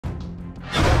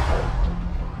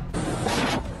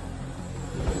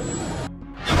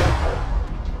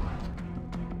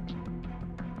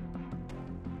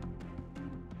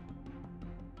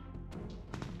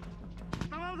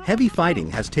Heavy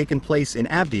fighting has taken place in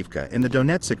Avdiivka in the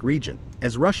Donetsk region,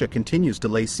 as Russia continues to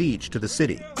lay siege to the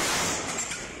city.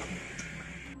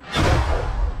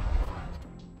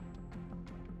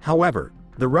 However,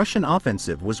 the Russian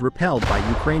offensive was repelled by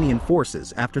Ukrainian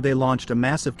forces after they launched a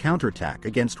massive counterattack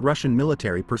against Russian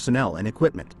military personnel and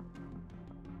equipment.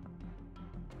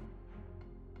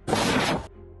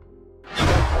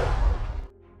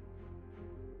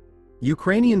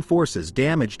 Ukrainian forces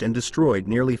damaged and destroyed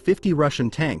nearly 50 Russian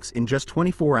tanks in just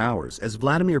 24 hours as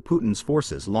Vladimir Putin's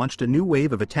forces launched a new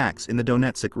wave of attacks in the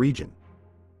Donetsk region.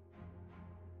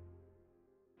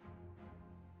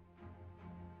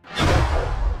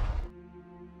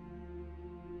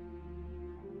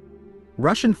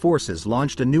 Russian forces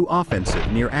launched a new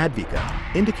offensive near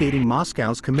Avdiivka, indicating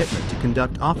Moscow's commitment to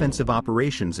conduct offensive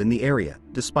operations in the area,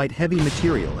 despite heavy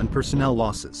material and personnel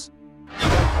losses.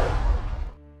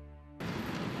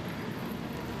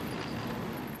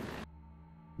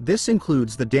 This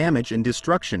includes the damage and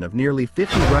destruction of nearly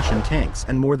 50 Russian tanks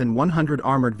and more than 100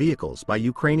 armored vehicles by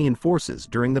Ukrainian forces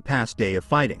during the past day of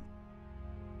fighting.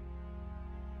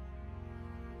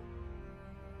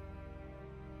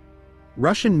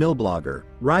 Russian mill blogger,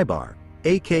 Rybar,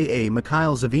 aka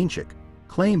Mikhail Zavinchik,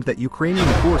 claimed that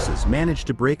Ukrainian forces managed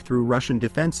to break through Russian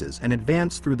defenses and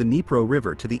advance through the Dnipro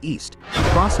River to the east,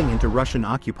 crossing into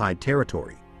Russian-occupied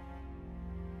territory.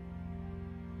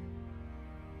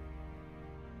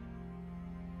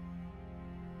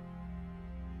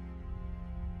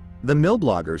 The mill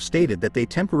blogger stated that they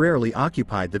temporarily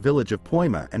occupied the village of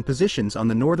Poima and positions on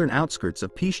the northern outskirts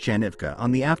of Pishchanivka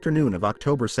on the afternoon of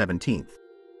October 17.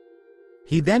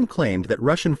 He then claimed that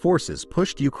Russian forces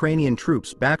pushed Ukrainian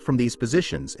troops back from these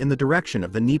positions in the direction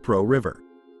of the Dnipro River.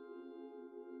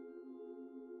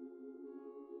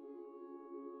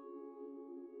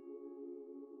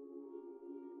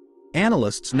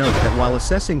 Analysts note that while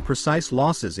assessing precise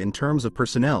losses in terms of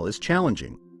personnel is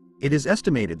challenging, it is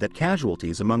estimated that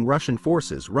casualties among Russian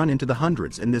forces run into the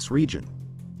hundreds in this region.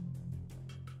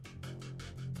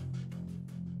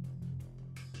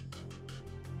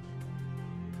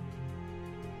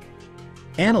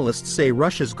 Analysts say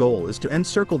Russia's goal is to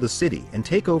encircle the city and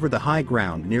take over the high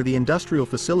ground near the industrial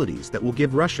facilities that will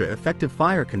give Russia effective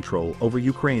fire control over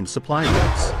Ukraine's supply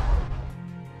routes.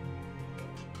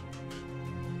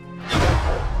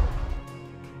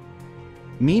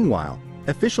 Meanwhile,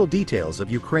 official details of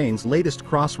Ukraine's latest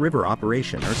cross-river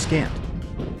operation are scant.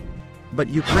 But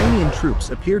Ukrainian troops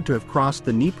appeared to have crossed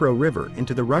the Dnipro River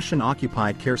into the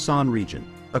Russian-occupied Kherson region,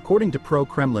 according to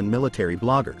pro-Kremlin military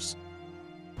bloggers.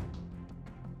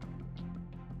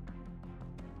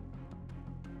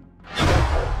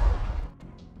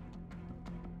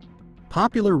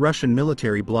 Popular Russian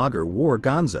military blogger War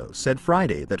Gonzo said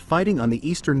Friday that fighting on the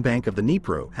eastern bank of the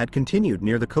Dnipro had continued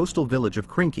near the coastal village of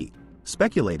Krinky,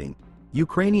 speculating,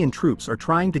 Ukrainian troops are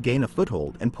trying to gain a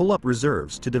foothold and pull up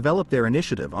reserves to develop their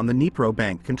initiative on the Dnipro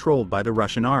bank controlled by the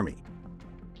Russian army.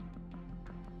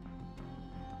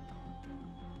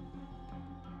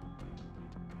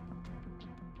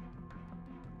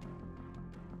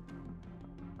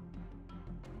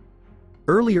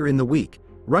 Earlier in the week,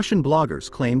 Russian bloggers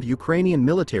claimed Ukrainian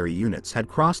military units had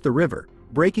crossed the river,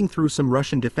 breaking through some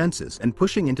Russian defenses and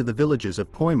pushing into the villages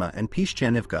of Poima and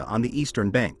Pishchanivka on the eastern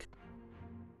bank.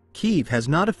 Kyiv has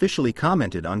not officially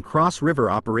commented on cross-river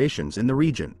operations in the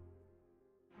region.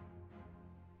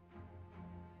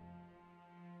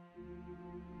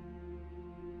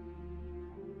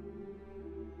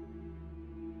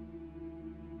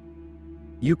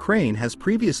 Ukraine has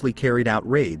previously carried out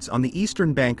raids on the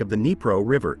eastern bank of the Dnipro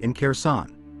River in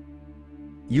Kherson.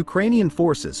 Ukrainian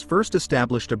forces first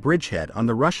established a bridgehead on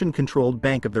the Russian-controlled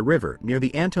bank of the river near the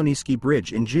Antonivsky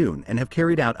Bridge in June and have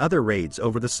carried out other raids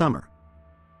over the summer.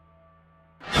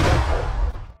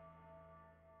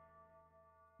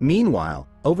 Meanwhile,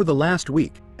 over the last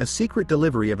week, a secret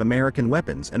delivery of American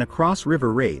weapons and a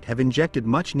cross-river raid have injected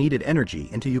much-needed energy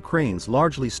into Ukraine's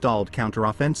largely stalled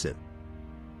counteroffensive.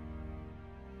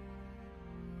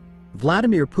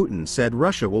 Vladimir Putin said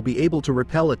Russia will be able to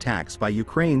repel attacks by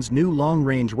Ukraine's new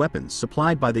long-range weapons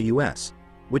supplied by the US,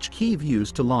 which Kyiv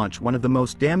used to launch one of the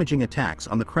most damaging attacks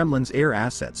on the Kremlin's air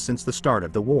assets since the start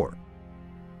of the war.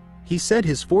 He said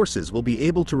his forces will be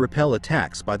able to repel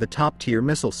attacks by the top-tier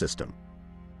missile system.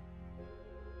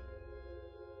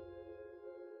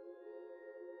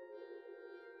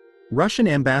 Russian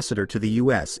ambassador to the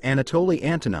US Anatoly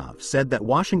Antonov said that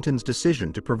Washington's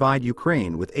decision to provide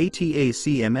Ukraine with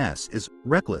ATACMS is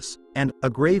reckless and a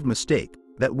grave mistake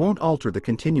that won't alter the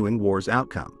continuing war's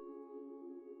outcome.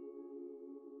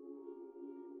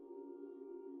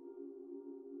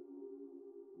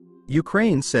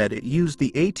 Ukraine said it used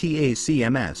the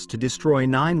ATACMS to destroy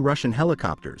 9 Russian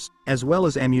helicopters, as well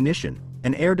as ammunition,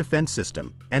 an air defense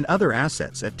system, and other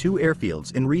assets at 2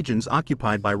 airfields in regions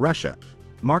occupied by Russia,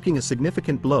 marking a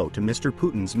significant blow to Mr.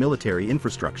 Putin's military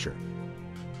infrastructure.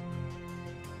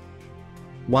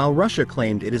 While Russia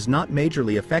claimed it is not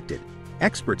majorly affected,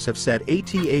 experts have said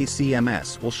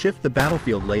ATACMS will shift the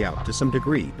battlefield layout to some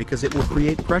degree because it will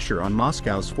create pressure on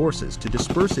Moscow's forces to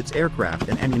disperse its aircraft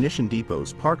and ammunition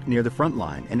depots parked near the front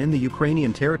line and in the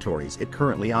Ukrainian territories it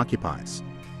currently occupies.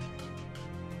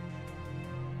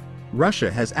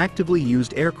 Russia has actively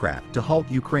used aircraft to halt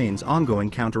Ukraine's ongoing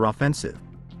counteroffensive.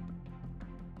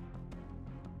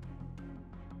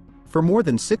 For more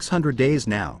than 600 days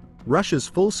now, Russia's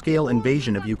full-scale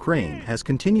invasion of Ukraine has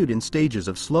continued in stages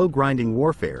of slow grinding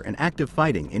warfare and active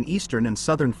fighting in eastern and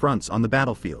southern fronts on the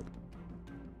battlefield.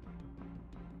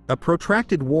 A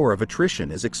protracted war of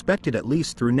attrition is expected at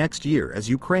least through next year as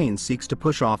Ukraine seeks to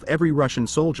push off every Russian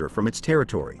soldier from its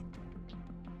territory.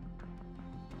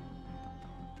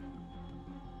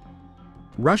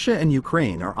 Russia and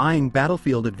Ukraine are eyeing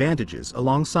battlefield advantages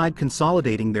alongside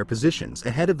consolidating their positions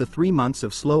ahead of the 3 months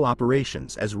of slow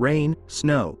operations as rain,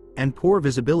 snow, and poor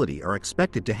visibility are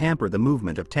expected to hamper the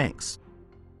movement of tanks.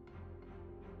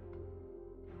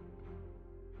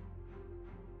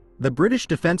 The British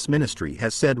Defence Ministry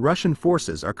has said Russian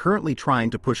forces are currently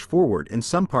trying to push forward in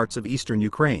some parts of eastern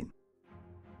Ukraine.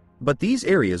 But these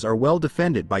areas are well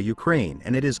defended by Ukraine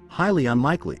and it is highly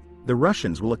unlikely the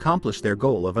Russians will accomplish their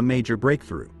goal of a major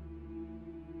breakthrough.